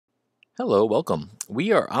Hello, welcome.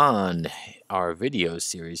 We are on our video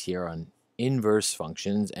series here on inverse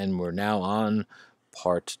functions, and we're now on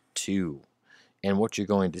part 2. And what you're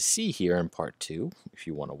going to see here in part 2, if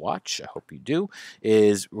you want to watch, I hope you do,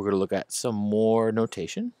 is we're going to look at some more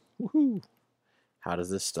notation. Woohoo! How does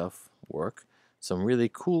this stuff work? Some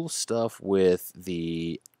really cool stuff with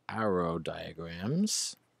the arrow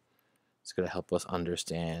diagrams. It's going to help us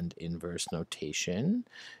understand inverse notation.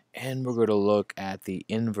 And we're going to look at the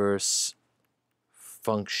inverse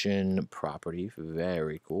function property.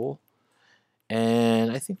 Very cool.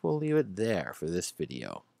 And I think we'll leave it there for this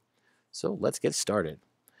video. So let's get started.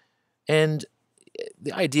 And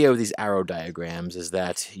the idea of these arrow diagrams is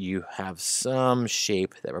that you have some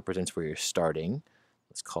shape that represents where you're starting.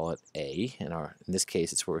 Let's call it A. In this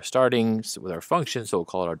case, it's where we're starting with our function, so we'll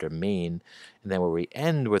call it our domain. And then where we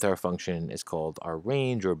end with our function is called our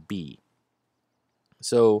range, or B.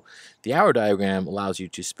 So the arrow diagram allows you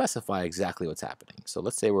to specify exactly what's happening. So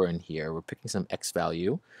let's say we're in here, we're picking some x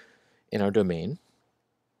value in our domain,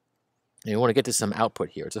 and we want to get to some output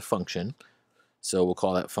here. It's a function, so we'll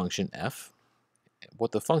call that function f.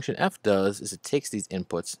 What the function f does is it takes these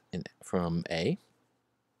inputs from A,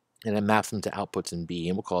 and it maps them to outputs in B,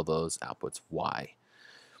 and we'll call those outputs y.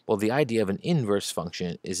 Well, the idea of an inverse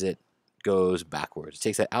function is it goes backwards. It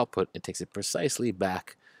takes that output, it takes it precisely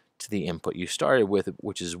back to the input you started with,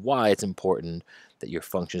 which is why it's important that your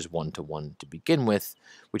function is one-to-one to begin with,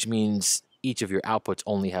 which means each of your outputs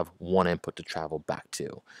only have one input to travel back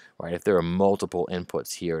to, right? If there are multiple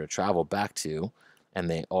inputs here to travel back to, and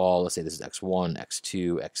they all, let's say this is x1,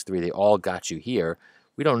 x2, x3, they all got you here,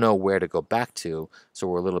 we don't know where to go back to, so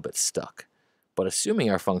we're a little bit stuck. But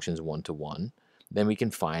assuming our function is one-to-one, then we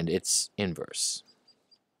can find its inverse.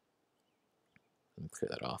 Let me clear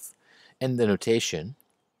that off. And the notation,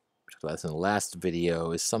 that's in the last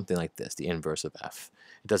video, is something like this, the inverse of f.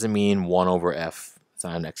 It doesn't mean 1 over f, it's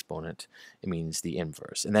not an exponent, it means the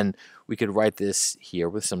inverse. And then we could write this here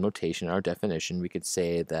with some notation in our definition. We could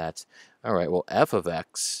say that, all right, well, f of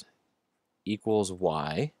x equals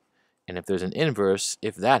y, and if there's an inverse,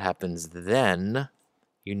 if that happens, then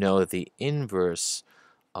you know that the inverse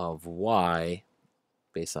of y,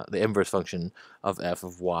 based on the inverse function of f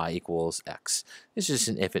of y equals x. This is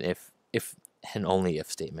just an if and only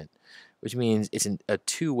if statement, which means it's a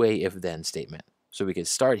two-way if-then statement. So we could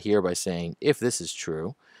start here by saying if this is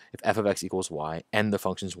true, if f of x equals y and the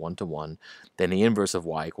function is one-to-one, then the inverse of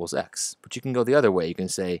y equals x. But you can go the other way. You can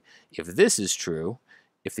say if this is true,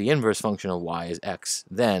 if the inverse function of y is x,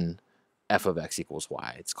 then f of x equals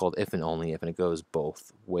y. It's called if and only if, and it goes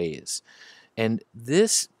both ways. And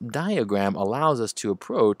this diagram allows us to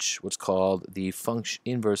approach what's called the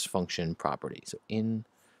inverse function property. So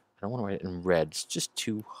I don't want to write it in red, it's just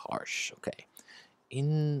too harsh. Okay.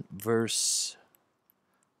 Inverse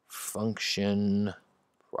function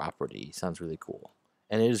property sounds really cool.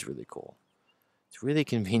 And it is really cool. It's really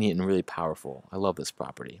convenient and really powerful. I love this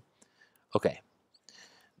property. Okay.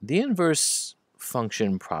 The inverse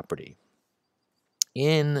function property,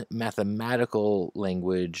 in mathematical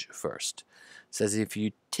language first, says if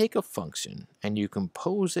you take a function and you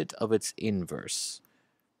compose it of its inverse,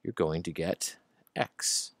 you're going to get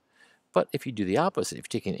x. But if you do the opposite, if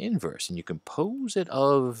you take an inverse and you compose it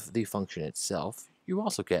of the function itself, you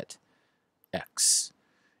also get x.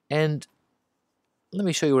 And let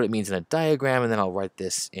me show you what it means in a diagram, and then I'll write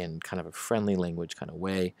this in kind of a friendly language kind of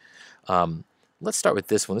way. Let's start with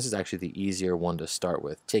this one. This is actually the easier one to start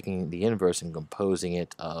with, taking the inverse and composing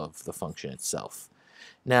it of the function itself.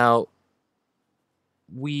 Now,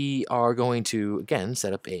 we are going to, again,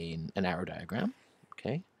 set up an arrow diagram.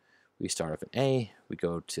 Okay, we start off at A, we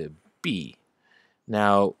go to B.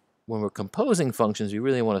 Now, when we're composing functions, we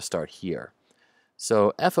really want to start here.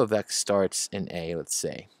 So f of x starts in A, let's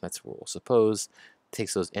say. That's what we'll suppose.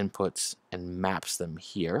 Takes those inputs and maps them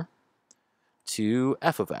here to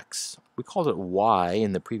f of x. We called it y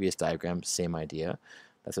in the previous diagram, same idea.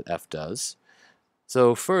 That's what f does.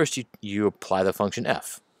 So first, you apply the function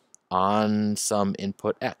f on some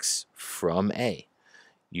input x from A.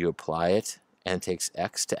 You apply it, and it takes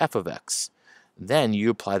x to f of x. Then you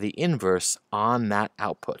apply the inverse on that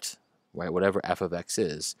output, right, whatever f of x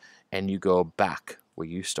is, and you go back where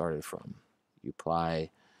you started from. You apply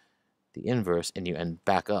the inverse, and you end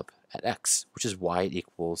back up at x, which is y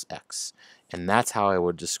equals x. And that's how I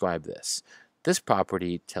would describe this. This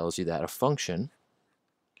property tells you that a function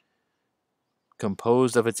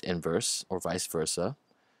composed of its inverse, or vice versa,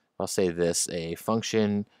 I'll say this, a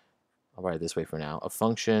function, I'll write it this way for now, a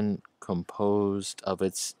function composed of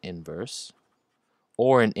its inverse,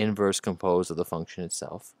 or an inverse composed of the function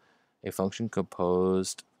itself, a function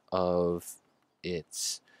composed of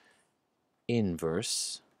its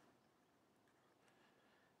inverse.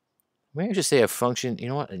 Maybe I should say a function. You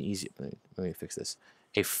know what? Let me fix this.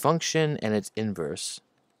 A function and its inverse.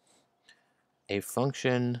 A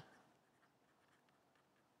function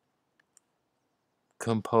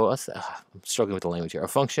composed. I'm struggling with the language here. A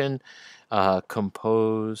function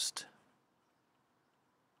composed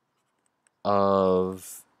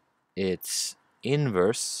of its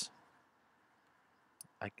inverse.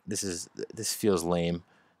 This feels lame.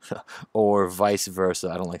 Or vice versa.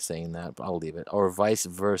 I don't like saying that, but I'll leave it. Or vice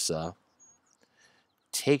versa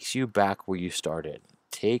takes you back where you started.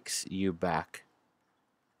 Takes you back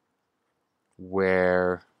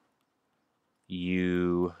where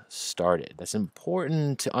you started. That's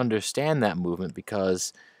important to understand that movement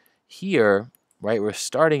because here, right, we're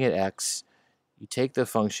starting at x. You take the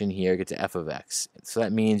function here, get to f of x. So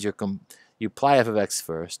that means you apply f of x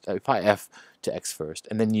first, apply f to x first,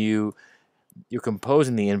 and then you're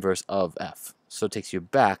composing the inverse of f. So it takes you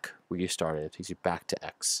back where you started. It takes you back to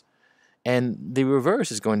x. And the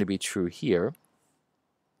reverse is going to be true here.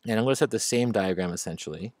 And I'm going to set the same diagram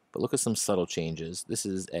essentially, but look at some subtle changes. This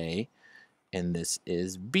is A, and this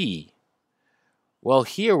is B. Well,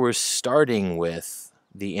 here we're starting with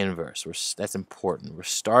the inverse. That's important. We're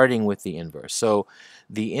starting with the inverse. So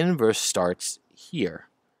the inverse starts here.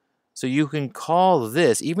 So you can call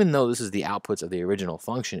this, even though this is the outputs of the original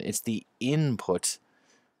function, it's the input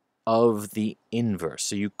of the inverse.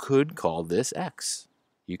 So you could call this x.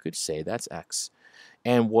 You could say that's x.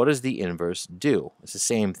 And what does the inverse do? It's the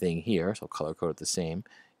same thing here, so I'll color code it the same.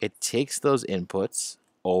 It takes those inputs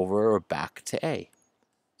over or back to A.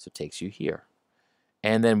 So it takes you here.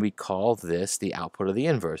 And then we call this the output of the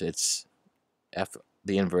inverse. It's f,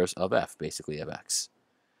 the inverse of f, basically, of x.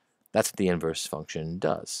 That's what the inverse function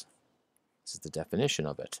does. This is the definition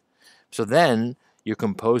of it. So then you're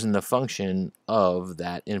composing the function of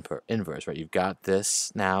that inverse, right? You've got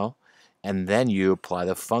this now, and then you apply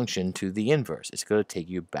the function to the inverse. It's going to take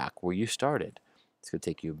you back where you started. It's going to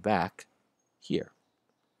take you back here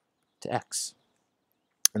to x.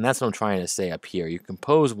 And that's what I'm trying to say up here. You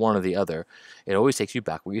compose one or the other. It always takes you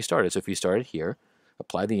back where you started. So if you started here,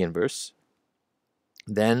 apply the inverse.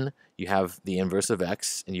 Then you have the inverse of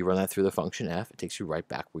x, and you run that through the function f. It takes you right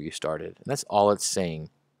back where you started. And that's all it's saying.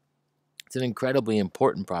 It's an incredibly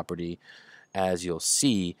important property, as you'll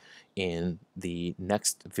see in the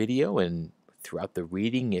next video and throughout the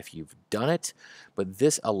reading if you've done it. But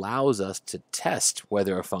this allows us to test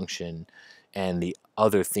whether a function and the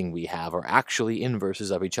other thing we have are actually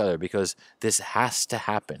inverses of each other, because this has to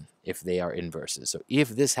happen if they are inverses. So if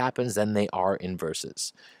this happens, then they are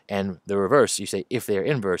inverses. And the reverse, you say if they are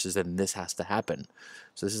inverses, then this has to happen.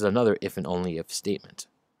 So this is another if and only if statement.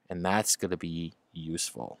 And that's going to be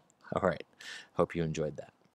useful. All right. Hope you enjoyed that.